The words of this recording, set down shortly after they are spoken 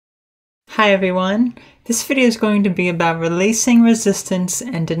Hi everyone, this video is going to be about releasing resistance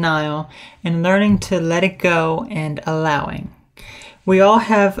and denial and learning to let it go and allowing. We all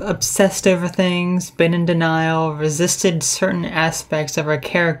have obsessed over things, been in denial, resisted certain aspects of our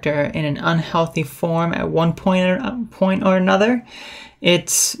character in an unhealthy form at one point or another.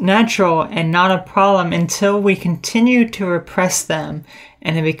 It's natural and not a problem until we continue to repress them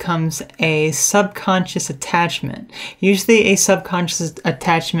and it becomes a subconscious attachment, usually a subconscious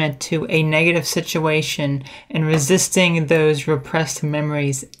attachment to a negative situation and resisting those repressed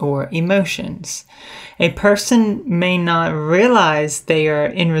memories or emotions. A person may not realize they are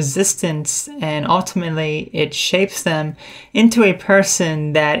in resistance, and ultimately it shapes them into a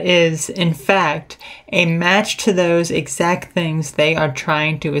person that is, in fact, a match to those exact things they are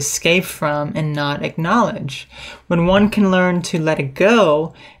trying to escape from and not acknowledge. When one can learn to let it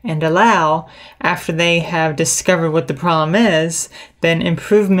go and allow after they have discovered what the problem is, then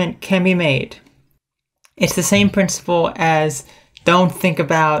improvement can be made. It's the same principle as don't think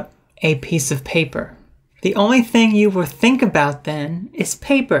about a piece of paper. The only thing you will think about then is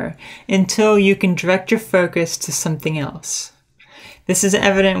paper until you can direct your focus to something else. This is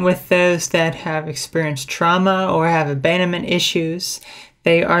evident with those that have experienced trauma or have abandonment issues.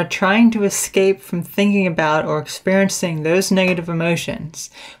 They are trying to escape from thinking about or experiencing those negative emotions.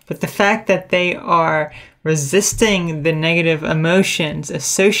 But the fact that they are resisting the negative emotions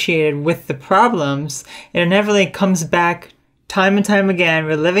associated with the problems, it inevitably comes back time and time again,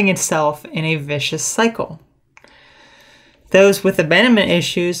 reliving itself in a vicious cycle. Those with abandonment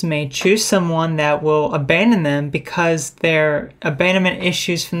issues may choose someone that will abandon them because their abandonment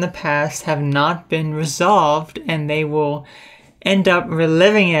issues from the past have not been resolved, and they will end up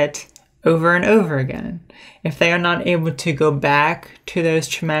reliving it over and over again. If they are not able to go back to those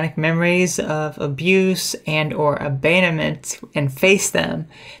traumatic memories of abuse and or abandonment and face them,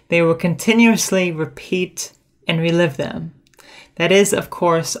 they will continuously repeat and relive them. That is, of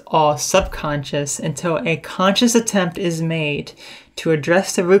course, all subconscious until a conscious attempt is made to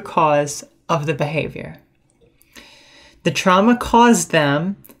address the root cause of the behavior. The trauma caused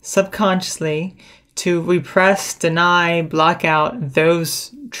them subconsciously to repress, deny, block out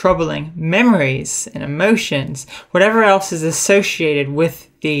those troubling memories and emotions, whatever else is associated with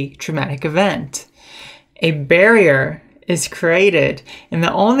the traumatic event. A barrier is created, and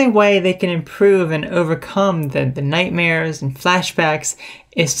the only way they can improve and overcome the nightmares and flashbacks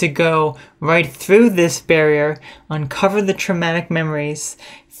is to go right through this barrier, uncover the traumatic memories,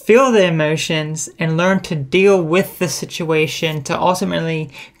 feel the emotions, and learn to deal with the situation to ultimately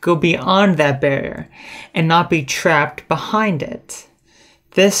go beyond that barrier and not be trapped behind it.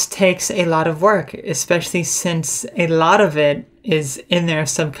 This takes a lot of work, especially since a lot of it is in their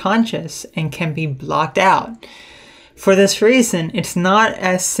subconscious and can be blocked out. For this reason, it's not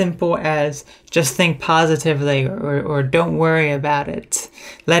as simple as just think positively or don't worry about it.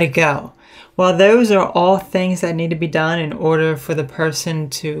 Let it go. While those are all things that need to be done in order for the person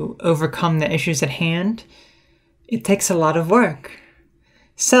to overcome the issues at hand, it takes a lot of work.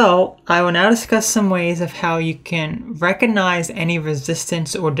 So, I will now discuss some ways of how you can recognize any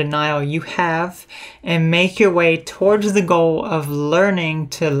resistance or denial you have and make your way towards the goal of learning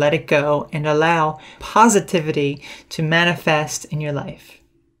to let it go and allow positivity to manifest in your life.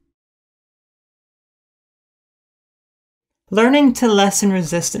 Learning to lessen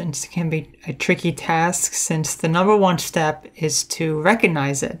resistance can be a tricky task since the number one step is to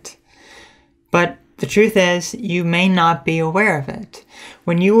recognize it. But the truth is, you may not be aware of it.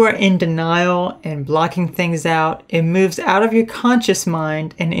 When you are in denial and blocking things out, it moves out of your conscious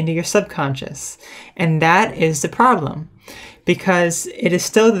mind and into your subconscious. And that is the problem, because it is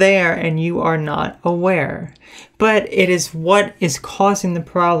still there and you are not aware. But it is what is causing the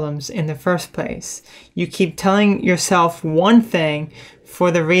problems in the first place. You keep telling yourself one thing for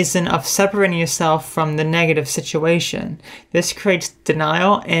the reason of separating yourself from the negative situation. This creates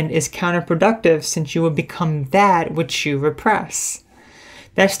denial and is counterproductive since you will become that which you repress.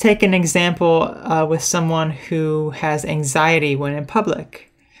 Let's take an example with someone who has anxiety when in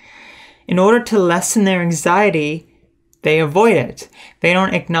public. In order to lessen their anxiety, they avoid it. They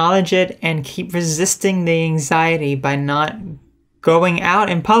don't acknowledge it and keep resisting the anxiety by not going out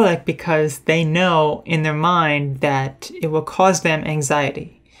in public because they know in their mind that it will cause them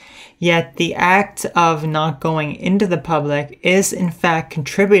anxiety. Yet the act of not going into the public is in fact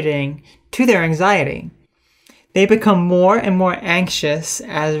contributing to their anxiety. They become more and more anxious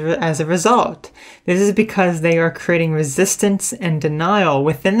as a result. This is because they are creating resistance and denial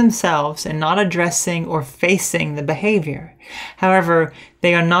within themselves and not addressing or facing the behavior. However,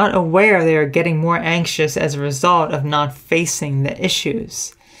 they are not aware they are getting more anxious as a result of not facing the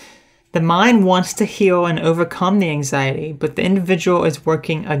issues. The mind wants to heal and overcome the anxiety, but the individual is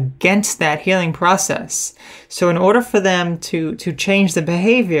working against that healing process. So in order for them to change the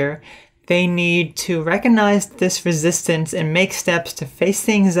behavior, they need to recognize this resistance and make steps to face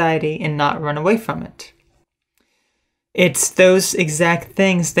the anxiety and not run away from it. It's those exact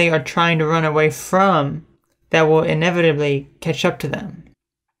things they are trying to run away from that will inevitably catch up to them.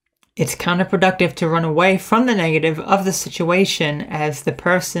 It's counterproductive to run away from the negative of the situation, as the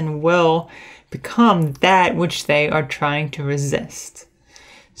person will become that which they are trying to resist.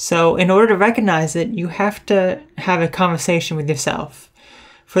 So in order to recognize it, you have to have a conversation with yourself.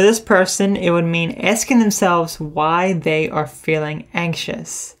 For this person, it would mean asking themselves why they are feeling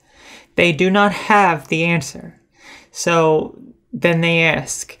anxious. They do not have the answer. So then they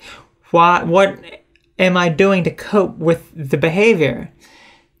ask, what am I doing to cope with the behavior?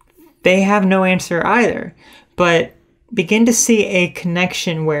 They have no answer either, but begin to see a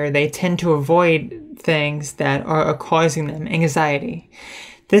connection where they tend to avoid things that are causing them anxiety.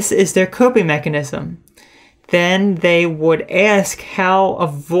 This is their coping mechanism. Then they would ask how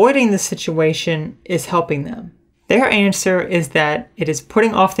avoiding the situation is helping them. Their answer is that it is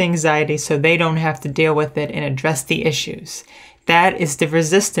putting off the anxiety so they don't have to deal with it and address the issues. That is the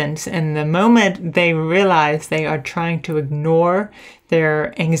resistance, and the moment they realize they are trying to ignore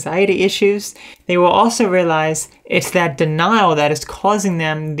their anxiety issues, they will also realize it's that denial that is causing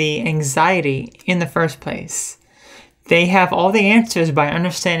them the anxiety in the first place. They have all the answers by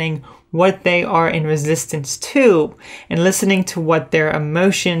understanding what they are in resistance to and listening to what their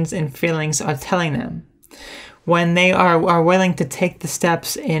emotions and feelings are telling them. When they are willing to take the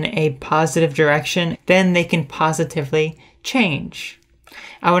steps in a positive direction, then they can positively change.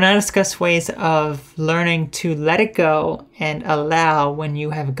 I will now discuss ways of learning to let it go and allow when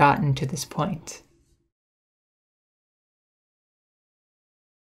you have gotten to this point.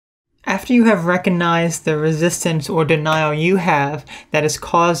 After you have recognized the resistance or denial you have that is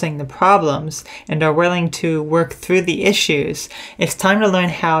causing the problems and are willing to work through the issues, it's time to learn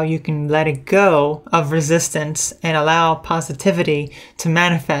how you can let it go of resistance and allow positivity to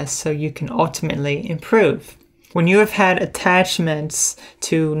manifest so you can ultimately improve. When you have had attachments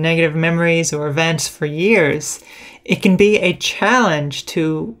to negative memories or events for years, it can be a challenge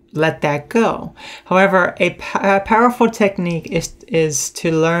to let that go. However, a powerful technique is to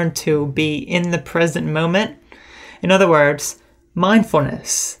learn to be in the present moment. In other words,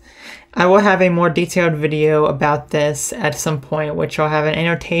 mindfulness. I will have a more detailed video about this at some point, which I'll have an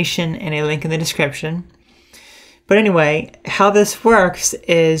annotation and a link in the description. But anyway, how this works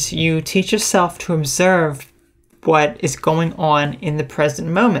is you teach yourself to observe what is going on in the present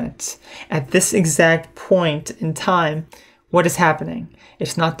moment. At this exact point in time, what is happening?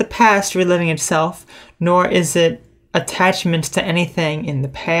 It's not the past reliving itself, nor is it attachments to anything in the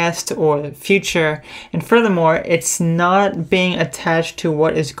past or the future. And furthermore, it's not being attached to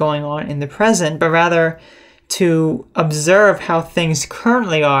what is going on in the present, but rather to observe how things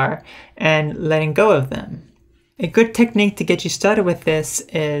currently are and letting go of them. A good technique to get you started with this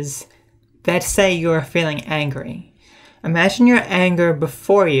is, let's say you're feeling angry. Imagine your anger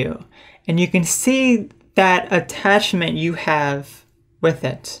before you, and you can see that attachment you have with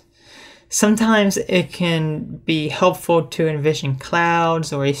it. Sometimes it can be helpful to envision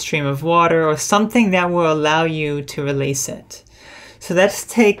clouds or a stream of water or something that will allow you to release it. So let's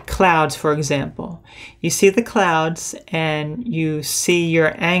take clouds, for example. You see the clouds and you see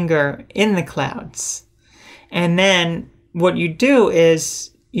your anger in the clouds. And then what you do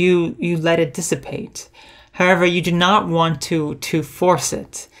is you let it dissipate. However, you do not want to force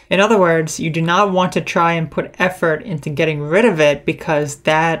it. In other words, you do not want to try and put effort into getting rid of it because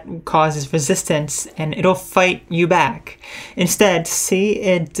that causes resistance and it'll fight you back. Instead, see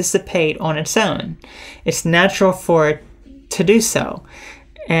it dissipate on its own. It's natural for it to do so.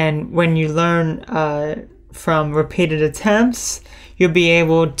 And when you learn from repeated attempts, you'll be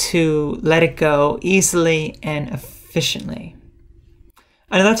able to let it go easily and efficiently.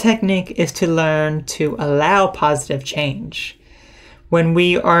 Another technique is to learn to allow positive change. When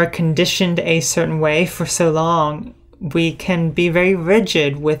we are conditioned a certain way for so long, we can be very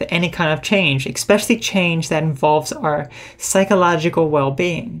rigid with any kind of change, especially change that involves our psychological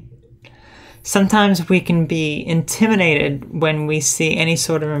well-being. Sometimes we can be intimidated when we see any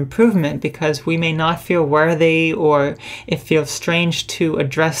sort of improvement because we may not feel worthy, or it feels strange to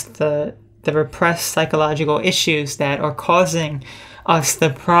address the repressed psychological issues that are causing us the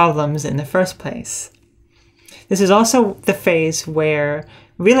problems in the first place. This is also the phase where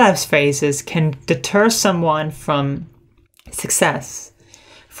relapse phases can deter someone from success.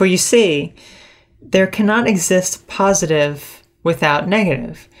 For you see, there cannot exist positive without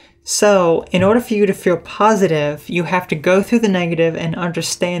negative. So, in order for you to feel positive, you have to go through the negative and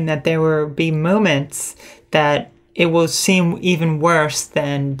understand that there will be moments that it will seem even worse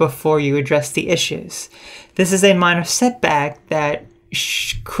than before you address the issues. This is a minor setback that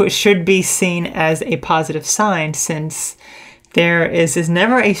should be seen as a positive sign, since there is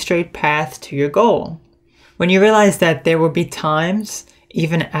never a straight path to your goal. When you realize that there will be times,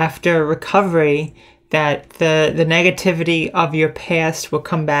 even after recovery, that the negativity of your past will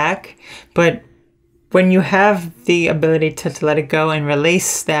come back, but when you have the ability to let it go and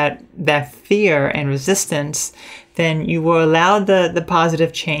release that fear and resistance, then you will allow the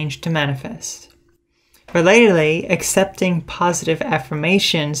positive change to manifest. Relatedly, accepting positive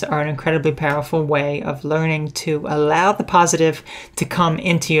affirmations are an incredibly powerful way of learning to allow the positive to come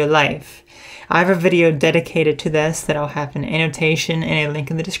into your life. I have a video dedicated to this that I'll have an annotation and a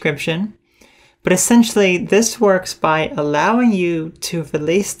link in the description. But essentially, this works by allowing you to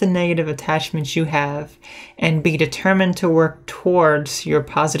release the negative attachments you have and be determined to work towards your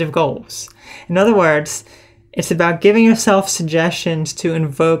positive goals. In other words, it's about giving yourself suggestions to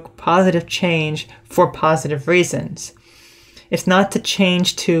invoke positive change for positive reasons. It's not to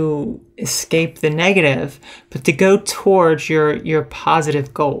change to escape the negative, but to go towards your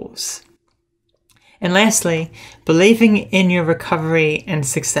positive goals. And lastly, believing in your recovery and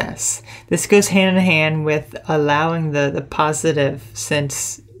success. This goes hand in hand with allowing the positive,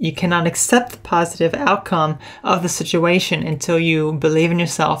 since you cannot accept the positive outcome of the situation until you believe in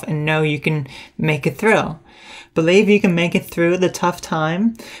yourself and know you can make it through. Believe you can make it through the tough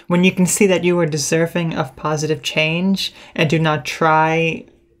time when you can see that you are deserving of positive change and do not try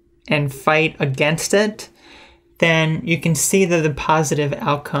and fight against it, then you can see the positive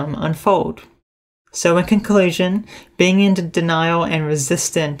outcome unfold. So in conclusion, being in denial and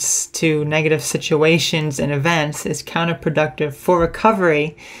resistance to negative situations and events is counterproductive for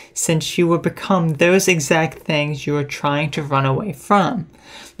recovery, since you will become those exact things you are trying to run away from.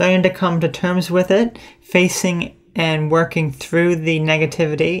 Learning to come to terms with it, facing and working through the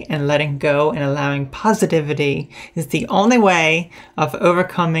negativity and letting go and allowing positivity is the only way of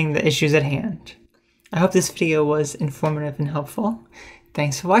overcoming the issues at hand. I hope this video was informative and helpful.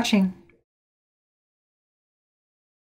 Thanks for watching.